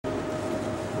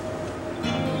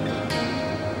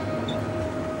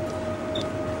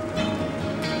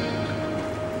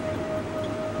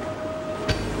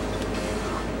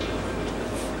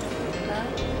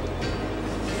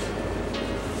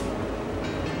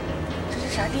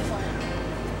啥地方呀？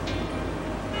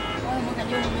我怎么感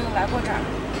觉我没有来过这儿？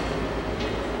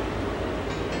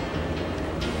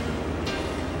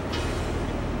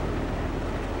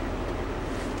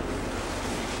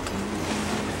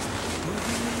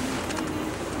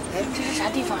哎，这是啥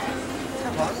地方呀？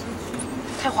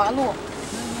太华路。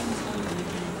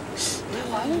太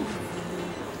华路。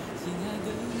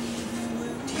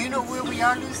Do you know where we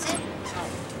are, Lucy?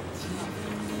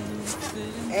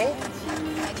 Eh?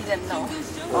 I didn't know.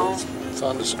 Oh. It's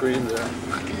on the screen there.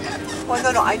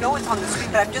 Well, no, I know it's on the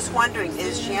screen, but I'm just wondering,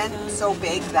 is Xi'an so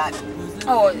big that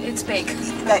Oh, it's big.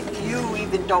 that you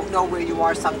even don't know where you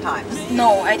are sometimes?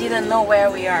 No, I didn't know where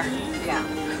we are. Yeah.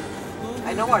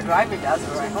 I know our driver does,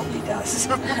 or I hope he does.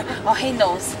 Oh, he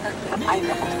knows. I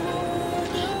know.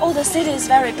 Oh, the city is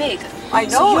very big. I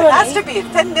know, So it has to be. It's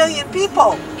 10 million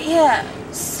people. Yeah,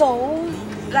 so,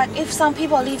 like, if some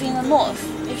people live in the north,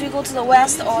 if you go to the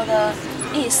west or the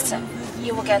east,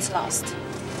 you will get lost.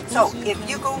 So, if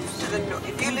you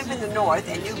live in the north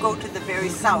and you go to the very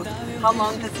south, how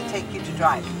long does it take you to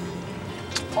drive?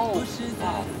 Oh,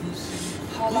 wow.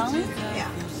 How long? Yeah.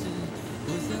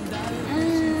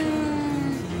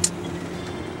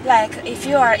 Like, if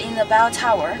you are in the bell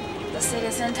tower, the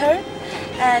city center,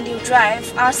 and you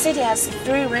drive, our city has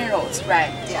 3 ring roads,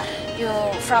 right? Yeah. You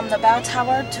from the bell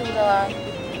tower to the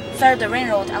third ring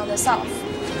road on the south,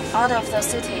 out of the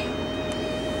city.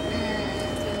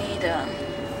 You need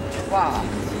wow,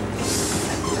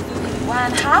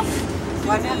 1.5.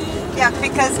 1.5? Yeah,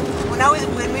 because when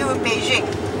we were in Beijing,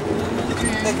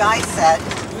 the guy said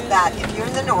that if you're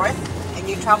in the north and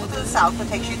you travel to the south, it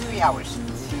takes you 3 hours.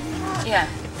 Yeah.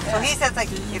 So he says,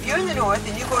 like, if you're in the north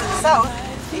and you go to the south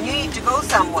and you need to go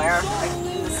somewhere, like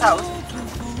in the south,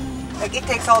 like it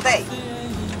takes all day.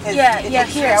 Yeah, it yeah,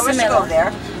 takes here, 3 hours similar. to go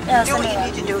there, Yeah, do what you similar.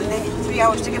 need to do, and then 3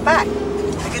 hours to get back.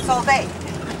 Like it's all day.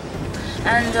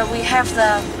 And we have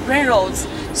the ring roads.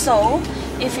 So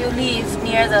if you live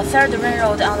near the third ring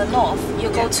road on the north, you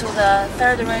go to the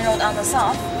third ring road on the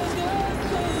south.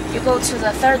 You go to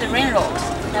the third ring road.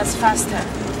 That's faster.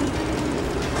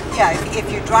 Yeah, if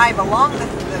you drive along the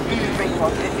ring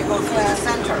road, if you go through the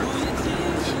center.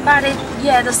 But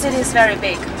yeah, the city is very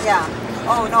big. Yeah.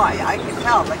 Oh no, I can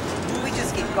tell. Like we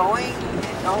just keep going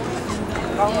and going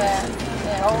and going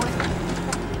and going.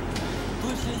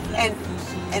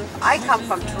 And I come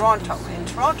from Toronto, and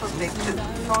Toronto's big too.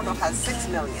 Toronto has 6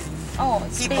 million Oh,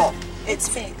 it's people. big. It's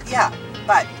big. Yeah,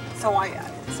 but so I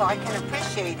can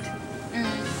appreciate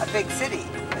a big city.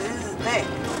 This is big.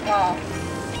 Wow.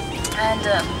 And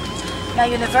my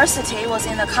university was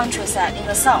in the countryside in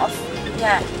the south.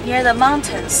 Yeah, near the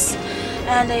mountains.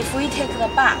 And if we take the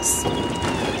bus,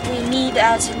 we need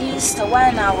at least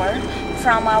 1 hour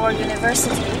from our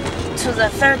university to the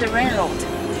third ring road.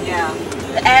 Yeah.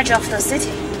 The edge of the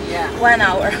city. Yeah. 1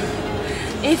 hour.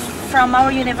 If from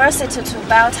our university to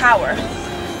Bell Tower,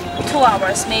 2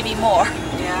 hours, maybe more.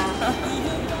 Yeah.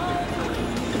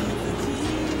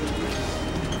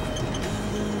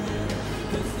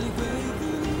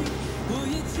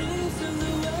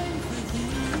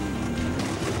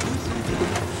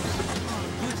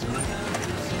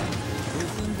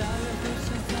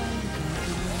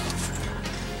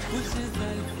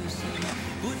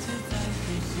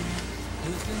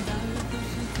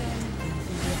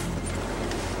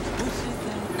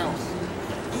 No.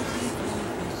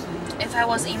 If I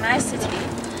was in my city,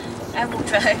 I would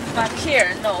drive, but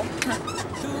here, no.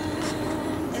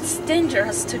 It's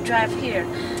dangerous to drive here.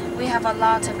 We have a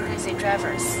lot of crazy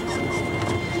drivers.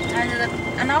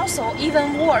 And also,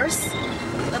 even worse,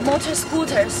 the motor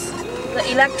scooters, the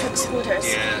electric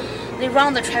scooters, they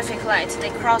run the traffic light,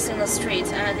 they cross in the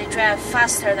street, and they drive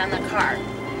faster than the car.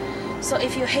 So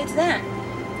if you hit them,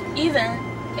 even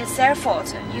it's their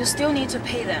fault, you still need to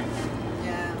pay them.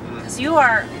 Yeah. Because you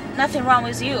are nothing wrong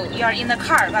with you. You are in the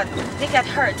car, but they get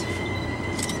hurt.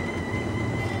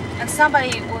 And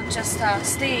somebody will just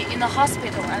stay in the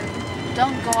hospital and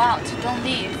don't go out, don't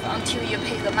leave until you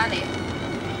pay the money.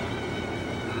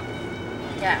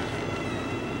 Yeah.